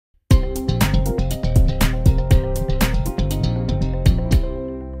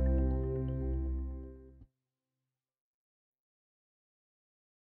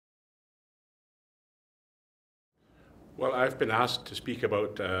Well, I've been asked to speak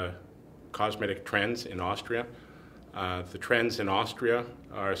about cosmetic trends in Austria. The trends in Austria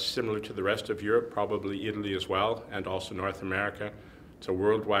are similar to the rest of Europe, probably Italy as well, and also North America. It's a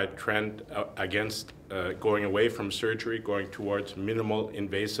worldwide trend against going away from surgery, going towards minimal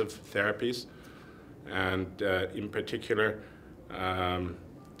invasive therapies. And in particular,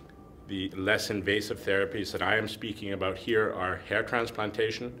 the less invasive therapies that I am speaking about here are hair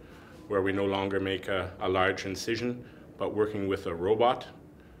transplantation, where we no longer make a large incision, but working with a robot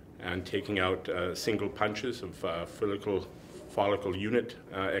and taking out single punches of follicle unit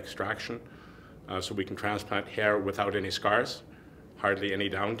extraction. So we can transplant hair without any scars, hardly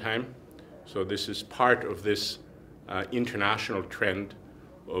any downtime. So this is part of this international trend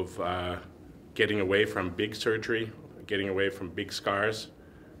of getting away from big surgery, getting away from big scars,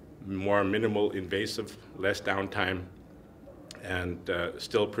 more minimal invasive, less downtime, and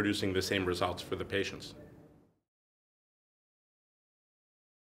still producing the same results for the patients.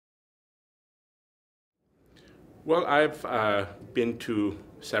 Well, I've been to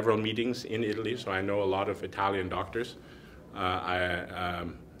several meetings in Italy, so I know a lot of Italian doctors.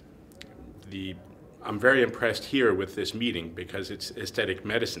 I'm very impressed here with this meeting because it's aesthetic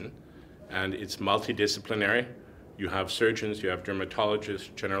medicine and it's multidisciplinary. You have surgeons, you have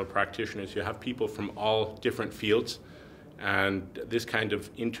dermatologists, general practitioners, you have people from all different fields, and this kind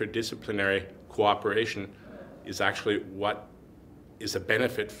of interdisciplinary cooperation is actually what is a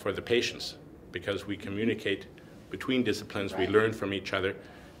benefit for the patients, because we communicate between disciplines, we learn from each other,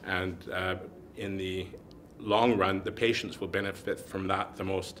 and in the long run, the patients will benefit from that the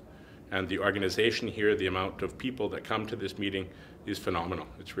most. And the organization here, the amount of people that come to this meeting is phenomenal.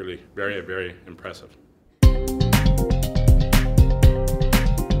 It's really very, very impressive.